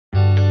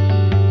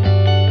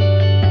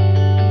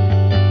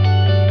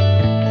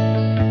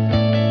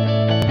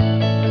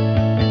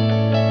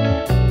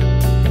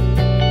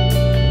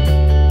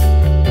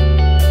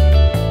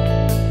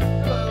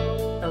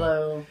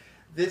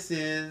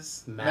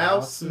It's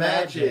Mouse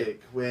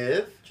Magic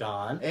with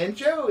John and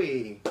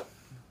Joey.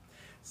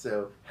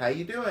 So, how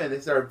you doing? This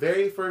is our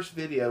very first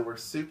video. We're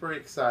super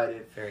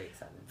excited. Very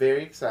excited.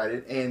 Very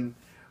excited. And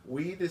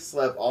we just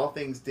love all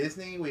things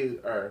Disney. We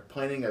are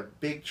planning a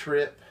big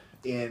trip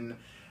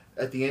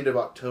at the end of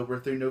October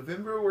through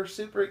November. We're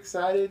super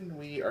excited, and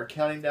we are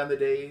counting down the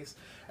days.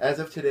 As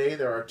of today,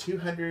 there are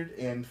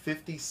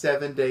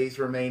 257 days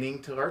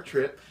remaining till our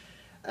trip.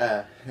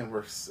 And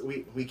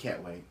we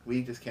can't wait.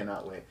 We just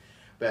cannot wait.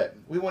 But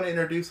we want to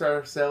introduce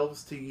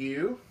ourselves to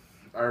you,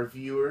 our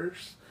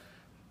viewers.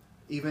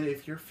 Even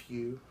if you're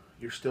few,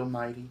 you're still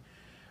mighty.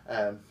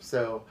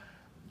 So,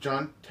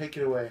 John, take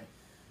it away.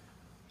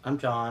 I'm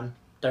John,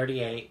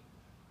 38.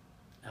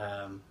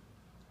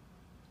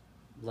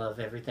 Love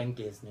everything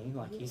Disney,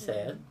 like you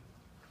said.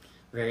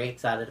 Very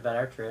excited about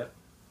our trip.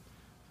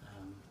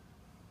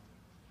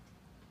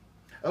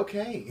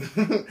 Okay.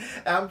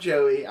 I'm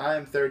Joey. I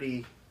am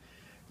 30.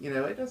 You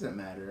know, it doesn't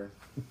matter.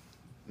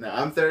 No,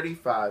 I'm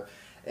 35.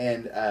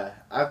 And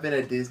I've been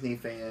a Disney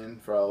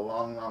fan for a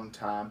long, long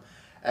time.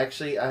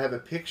 Actually, I have a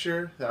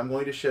picture that I'm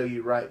going to show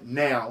you right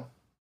now.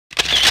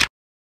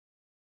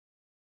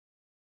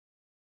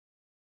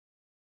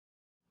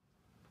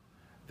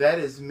 That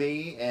is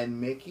me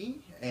and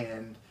Mickey,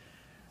 and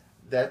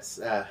that's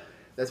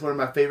one of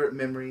my favorite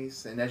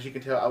memories. And as you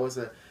can tell, I was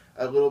a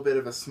little bit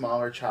of a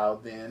smaller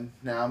child then.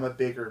 Now I'm a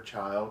bigger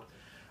child.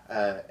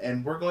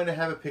 And we're going to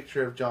have a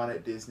picture of John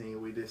at Disney.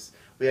 We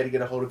had to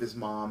get a hold of his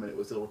mom, and it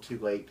was a little too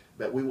late.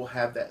 But we will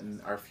have that in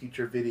our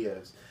future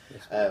videos.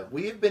 Yes,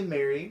 we have been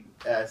married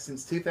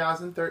since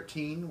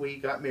 2013. We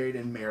got married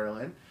in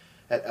Maryland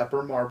at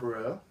Upper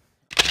Marlboro.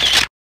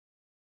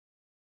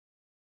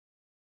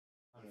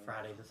 On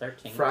Friday the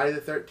 13th. Friday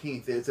the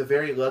 13th. It's a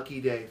very lucky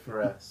day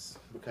for us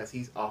because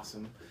he's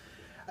awesome.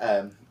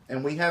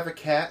 And we have a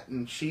cat,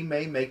 and she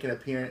may make an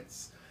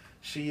appearance.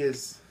 She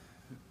is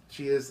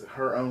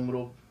her own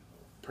little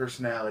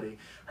personality.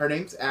 Her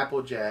name's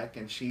Applejack,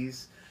 and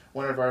she's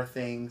one of our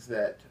things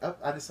that... Oh,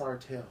 I just saw her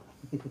tail.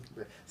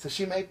 So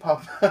she may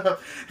pop up.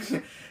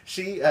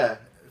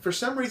 For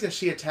some reason,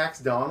 she attacks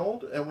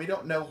Donald, and we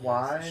don't know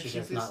why. She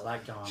does not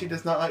like Donald. She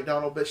does not like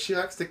Donald, but she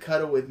likes to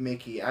cuddle with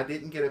Mickey. I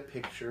didn't get a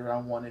picture. I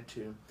wanted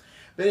to.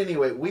 But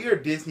anyway, we are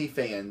Disney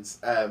fans.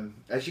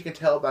 As you can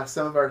tell by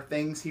some of our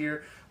things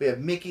here, we have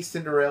Mickey,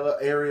 Cinderella,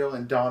 Ariel,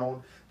 and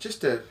Donald.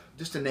 Just to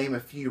name a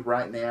few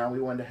right now. We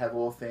wanted to have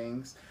little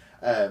things.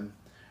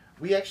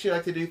 We actually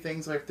like to do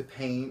things like to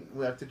paint.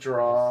 We like to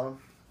draw.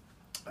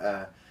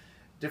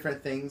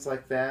 Different things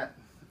like that.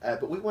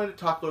 But we wanted to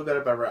talk a little bit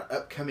about our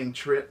upcoming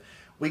trip.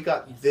 We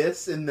got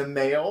this in the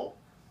mail.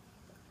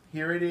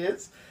 Here it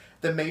is.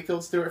 The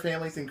Mayfield-Stewart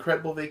family's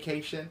incredible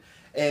vacation.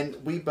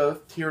 And we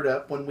both teared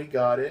up when we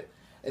got it.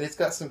 And it's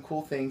got some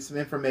cool things, some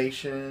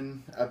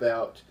information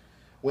about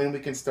when we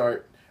can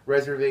start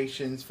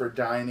reservations for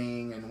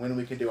dining and when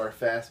we can do our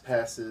fast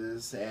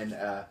passes. And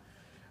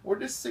we're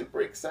just super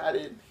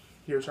excited.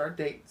 Here's our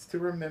dates to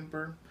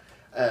remember.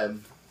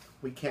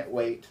 We can't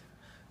wait.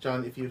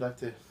 John, if you'd like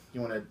to,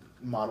 you want to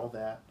model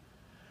that?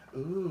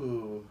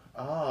 Ooh,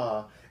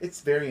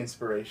 it's very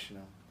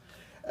inspirational.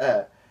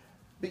 But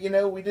you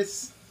know, we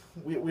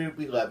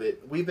love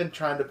it. We've been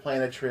trying to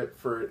plan a trip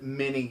for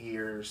many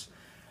years,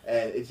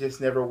 and it just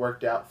never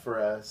worked out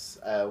for us.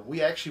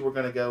 We actually were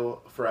going to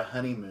go for a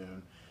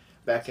honeymoon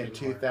back in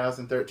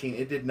 2013.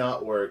 It did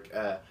not work.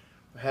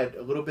 Had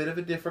a little bit of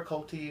a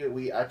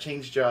difficulty. I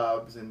changed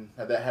jobs, and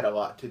that had a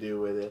lot to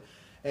do with it.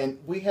 And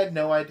we had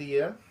no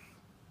idea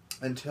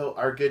until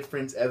our good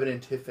friends Evan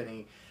and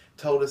Tiffany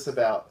told us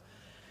about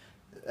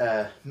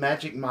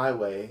Magic My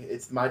Way.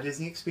 It's My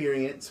Disney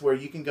Experience, where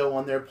you can go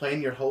on there,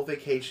 plan your whole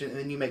vacation, and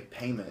then you make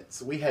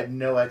payments. We had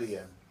no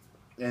idea.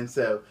 And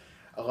so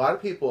a lot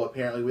of people,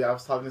 apparently, I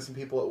was talking to some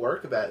people at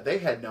work about it. They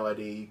had no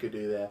idea you could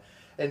do that.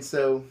 And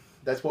so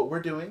that's what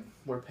we're doing.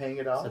 We're paying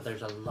it off. So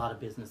there's a lot of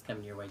business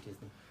coming your way,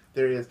 Disney.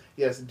 There is.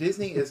 Yes,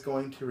 Disney is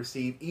going to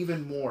receive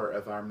even more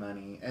of our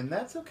money, and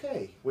that's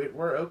okay.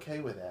 We're okay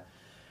with that.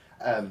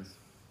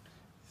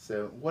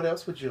 So what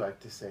else would you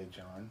like to say,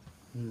 John?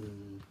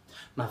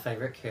 My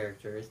favorite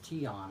character is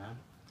Tiana.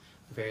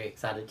 Very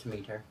excited to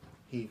meet her.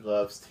 He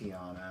loves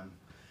Tiana.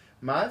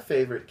 My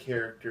favorite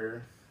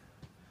character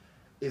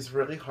is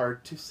really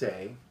hard to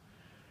say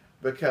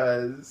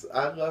because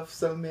I love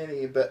so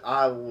many, but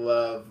I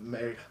love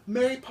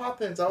Mary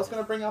Poppins. I was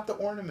going to bring out the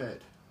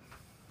ornament.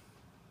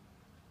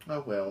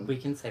 Oh, well. We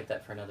can save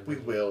that for another video.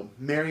 We will.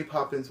 Mary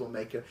Poppins will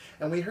make it.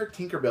 And we heard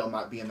Tinkerbell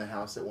might be in the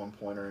house at one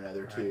point or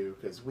another, too,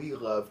 because we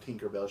love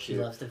Tinkerbell. She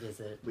loves to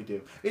visit. We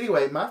do.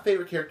 Anyway, my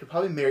favorite character,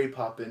 probably Mary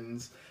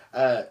Poppins.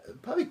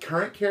 Probably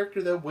current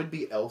character, though, would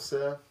be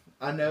Elsa.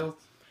 I know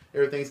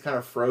everything's kind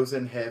of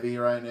frozen heavy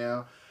right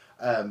now.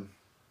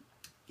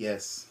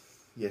 Yes,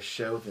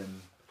 show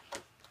them.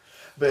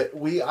 But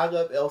I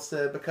love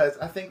Elsa because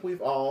I think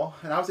we've all,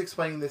 and I was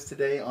explaining this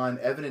today on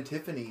Evan and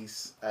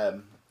Tiffany's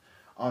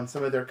on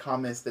some of their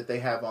comments that they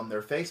have on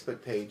their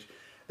Facebook page,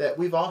 that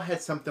we've all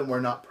had something we're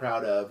not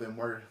proud of, and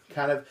we're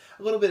kind of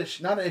a little bit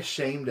not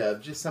ashamed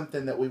of, just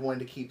something that we wanted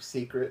to keep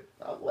secret.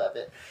 I love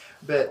it.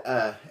 But,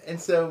 and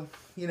so,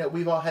 you know,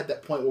 we've all had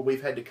that point where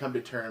we've had to come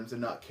to terms and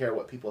not care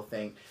what people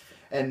think.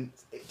 And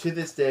to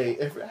this day,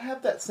 if I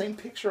have that same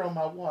picture on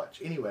my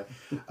watch. Anyway,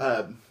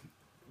 to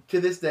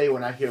this day,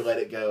 when I hear Let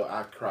It Go,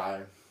 I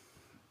cry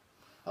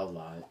a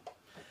lot.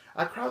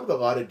 I cry with a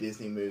lot of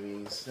Disney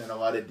movies and a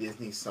lot of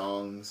Disney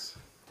songs.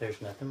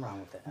 There's nothing wrong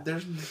with that.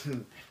 There's,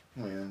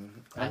 man,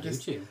 I do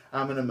too.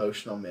 I'm an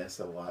emotional mess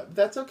a lot. But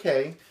that's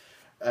okay.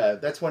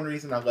 That's one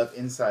reason I love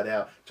Inside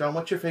Out. John,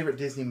 what's your favorite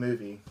Disney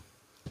movie?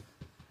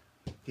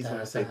 He's going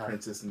to say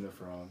Princess and the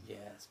Frog.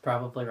 Yes,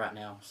 probably right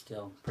now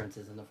still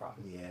Princess and the Frog.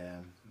 Yeah,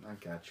 I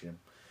got you.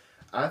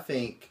 I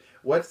think,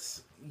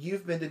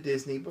 you've been to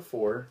Disney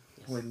before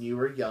when you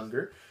were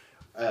younger.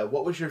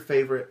 What was your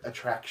favorite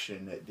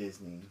attraction at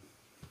Disney?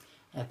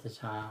 At the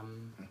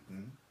time,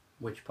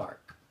 which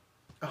park?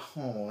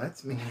 Oh,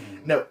 that's me.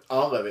 No,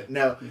 all of it.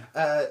 No,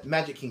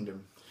 Magic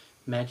Kingdom.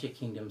 Magic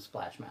Kingdom,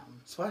 Splash Mountain.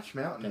 Splash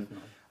Mountain.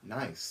 Definitely.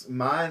 Nice.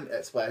 Mine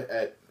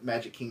at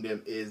Magic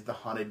Kingdom is the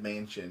Haunted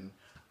Mansion.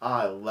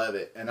 I love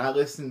it. And I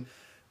listen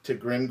to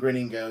Grim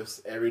Grinning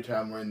Ghosts every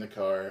time we're in the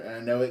car. And I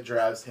know it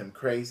drives him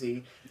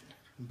crazy,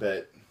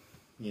 but,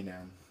 you know,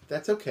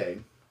 that's okay.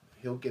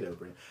 He'll get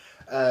over it.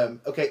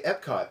 Okay,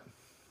 Epcot.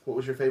 What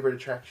was your favorite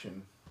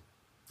attraction?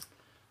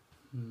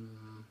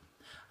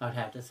 I would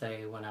have to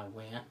say when I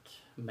went,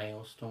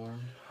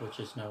 Maelstrom, which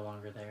is no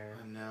longer there.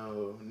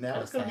 No, now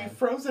it's going to be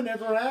Frozen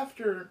Ever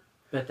After.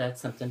 But that's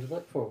something to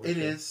look forward to. It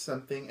is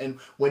something. And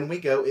when we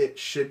go, it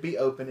should be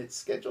open. It's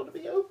scheduled to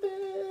be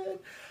open.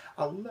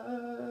 I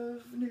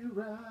love new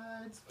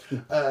rides.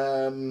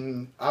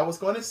 I was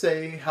going to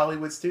say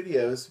Hollywood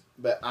Studios,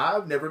 but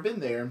I've never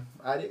been there.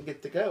 I didn't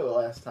get to go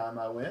last time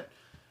I went.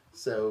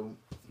 So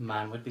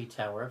mine would be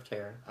Tower of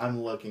Terror.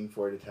 I'm looking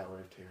forward to Tower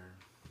of Terror.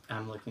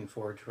 I'm looking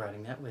forward to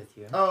riding that with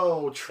you.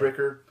 Oh,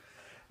 Tricker.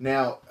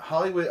 Now,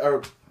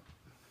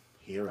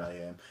 here I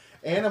am.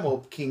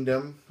 Animal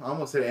Kingdom, I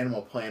almost said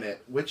Animal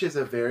Planet, which is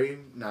a very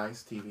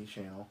nice TV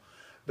channel.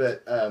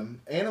 But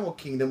Animal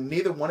Kingdom,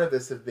 neither one of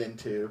us have been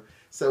to,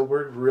 so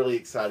we're really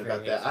excited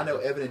about that. I know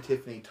Evan and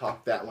Tiffany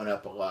talked that one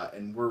up a lot,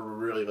 and we're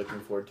really looking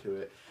forward to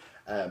it.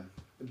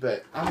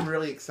 But I'm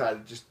really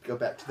excited to just go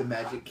back to the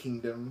Magic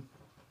Kingdom.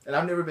 And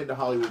I've never been to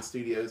Hollywood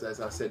Studios,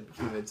 as I said a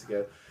few minutes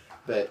ago.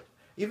 But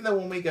even though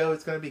when we go,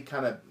 it's going to be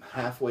kind of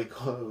halfway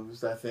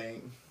closed, I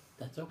think.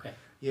 That's okay.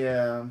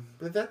 Yeah,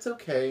 but that's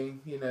okay.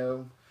 You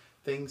know,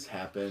 things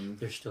happen.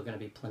 There's still going to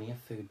be plenty of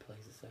food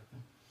places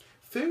open.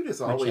 Food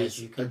is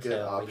always a good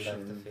option. We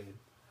love the food.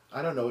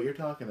 I don't know what you're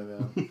talking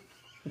about.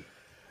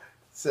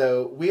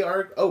 So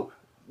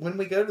when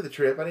we go to the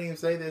trip, I didn't even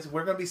say this,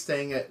 we're going to be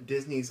staying at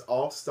Disney's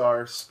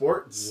All-Star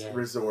Sports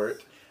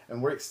Resort.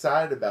 And we're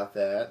excited about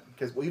that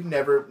because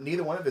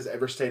neither one of us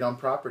ever stayed on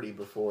property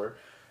before.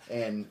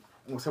 And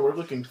so we're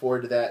looking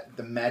forward to that,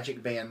 the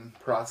Magic Band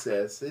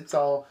process. It's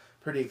all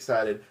pretty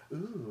excited.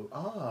 Ooh,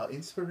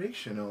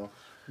 inspirational.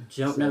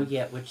 Don't know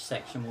yet which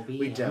section will be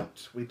We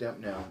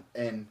don't know.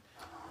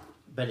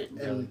 But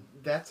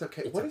that's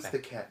okay. What is the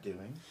cat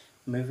doing?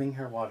 Moving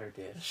her water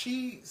dish.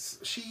 She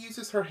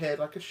uses her head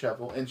like a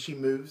shovel, and she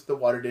moves the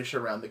water dish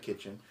around the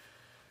kitchen.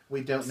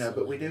 We don't know,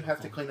 but we do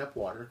have to clean up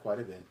water quite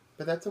a bit.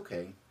 But that's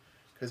okay,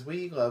 because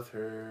we love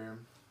her.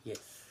 Yes.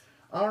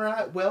 All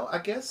right. Well, I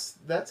guess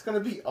that's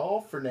going to be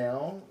all for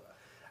now.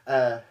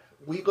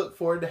 We look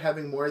forward to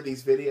having more of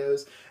these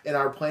videos in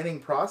our planning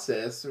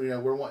process. You know,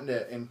 we're wanting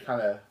to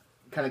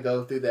kind of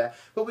go through that,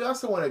 but we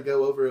also want to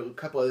go over a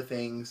couple other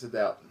things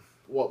about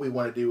what we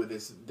want to do with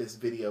this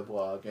video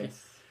blog. And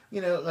you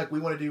know, like we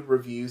want to do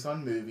reviews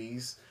on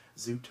movies.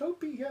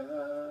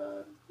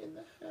 Zootopia in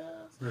the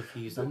house.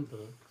 Reviews on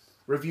books.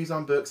 Reviews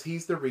on books.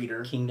 He's the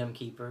reader. Kingdom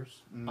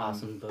Keepers.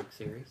 Awesome book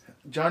series.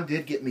 John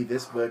did get me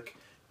this book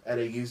at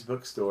a used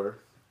bookstore.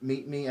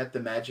 Meet Me at the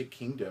Magic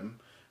Kingdom.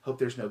 Hope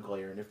there's no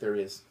glare, and if there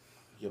is,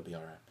 you'll be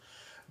all right.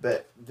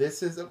 But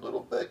this is a little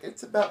book.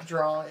 It's about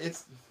drawn.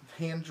 It's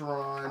hand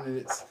drawn, and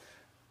it's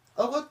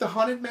look, the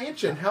Haunted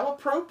Mansion. How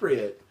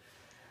appropriate.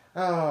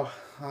 Oh,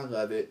 I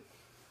love it.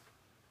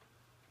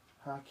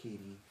 Hi,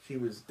 Kitty. She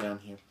was down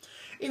here.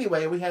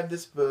 Anyway, we have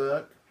this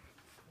book.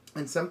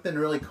 And something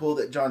really cool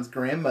that John's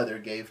grandmother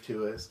gave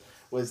to us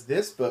was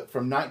this book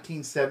from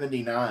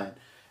 1979.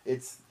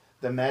 It's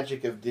The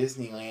Magic of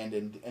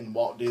Disneyland and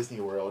Walt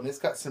Disney World. And it's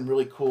got some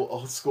really cool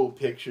old school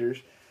pictures.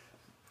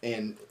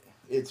 And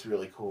it's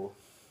really cool.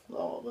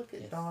 Oh, look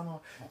at Donald.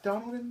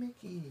 Donald and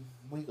Mickey.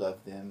 We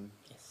love them.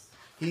 Yes.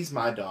 He's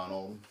my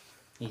Donald.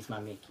 He's my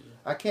Mickey.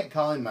 I can't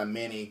call him my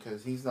Minnie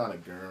because he's not a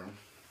girl.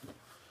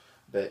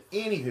 But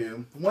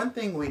anywho, one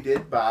thing we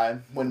did buy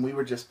when we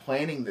were just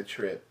planning the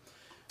trip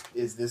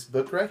is this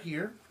book right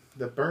here,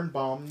 The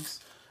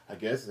Birnbaum's, I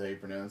guess is how you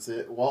pronounce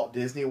it, Walt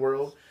Disney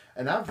World.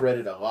 And I've read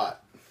it a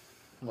lot,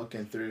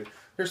 looking through.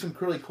 There's some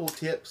really cool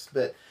tips,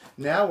 but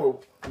now we're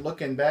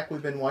looking back.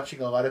 We've been watching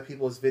a lot of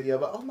people's video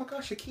about, oh my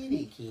gosh, a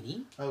kitty.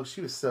 Kitty. Oh,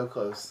 she was so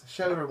close.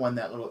 Show everyone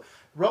that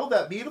roll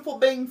that beautiful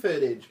Bing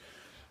footage.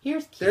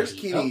 Here's Kitty. There's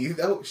Kitty.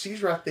 Oh,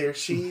 she's right there.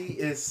 She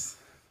is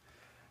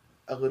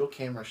a little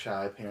camera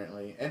shy,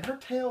 apparently. And her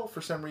tail,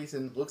 for some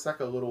reason, looks like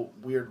a little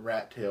weird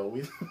rat tail.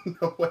 We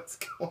don't know what's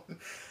going on.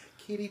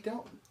 Kitty,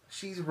 don't.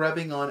 She's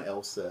rubbing on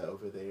Elsa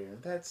over there.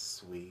 That's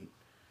sweet.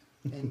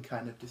 And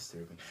kind of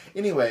disturbing.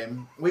 Anyway,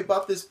 we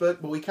bought this book,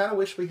 but we kind of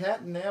wish we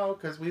hadn't now,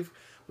 because we've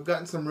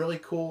gotten some really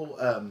cool...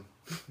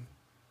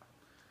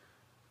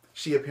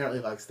 She apparently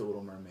likes The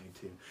Little Mermaid,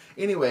 too.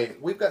 Anyway,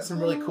 we've got some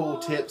really cool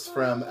tips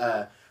from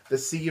the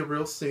See You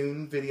Real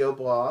Soon video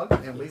blog.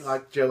 And we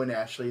like Joe and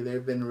Ashley.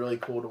 They've been really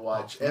cool to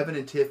watch. Awesome. Evan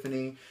and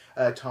Tiffany,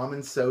 Tom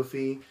and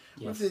Sophie.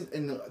 Yes.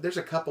 And there's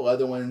a couple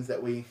other ones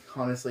that we,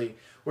 honestly,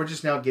 we're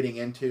just now getting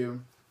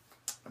into.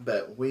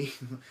 But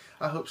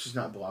I hope she's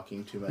not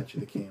blocking too much of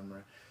the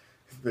camera.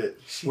 But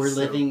we're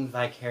living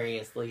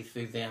vicariously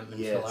through them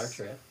until our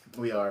trip.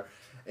 We are.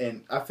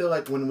 And I feel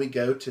like when we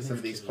go to some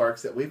of these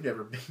parks that we've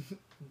never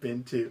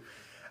been to,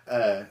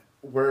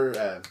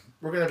 we're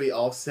going to be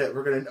all set.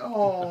 We're going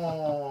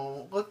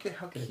to, look at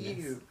how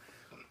cute.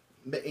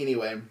 But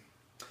anyway,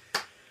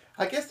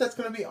 I guess that's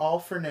going to be all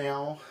for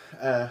now.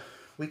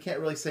 We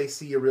can't really say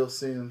see you real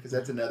soon because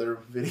that's another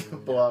video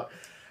blog.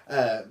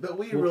 But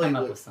we'll really come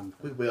up with something.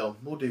 We will.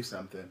 We'll do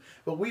something.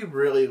 But we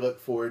really look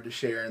forward to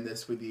sharing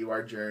this with you,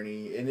 our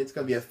journey, and it's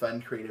going to be a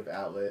fun, creative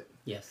outlet.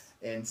 Yes.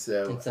 And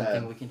so it's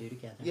something we can do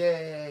together.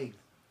 Yay!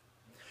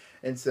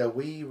 And so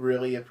we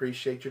really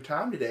appreciate your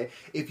time today.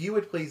 If you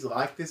would please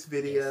like this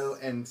video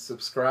and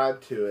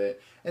subscribe to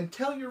it, and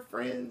tell your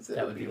friends,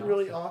 that would be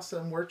really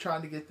awesome. We're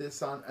trying to get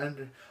this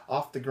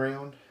off the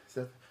ground,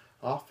 so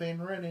off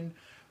and running.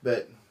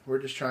 But we're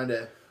just trying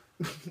to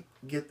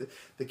get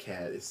the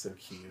cat is so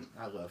cute.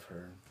 I love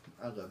her.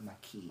 I love my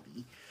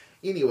kitty.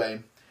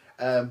 Anyway,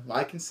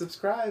 like and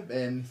subscribe,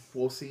 and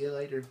we'll see you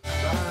later.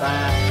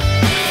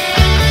 Bye.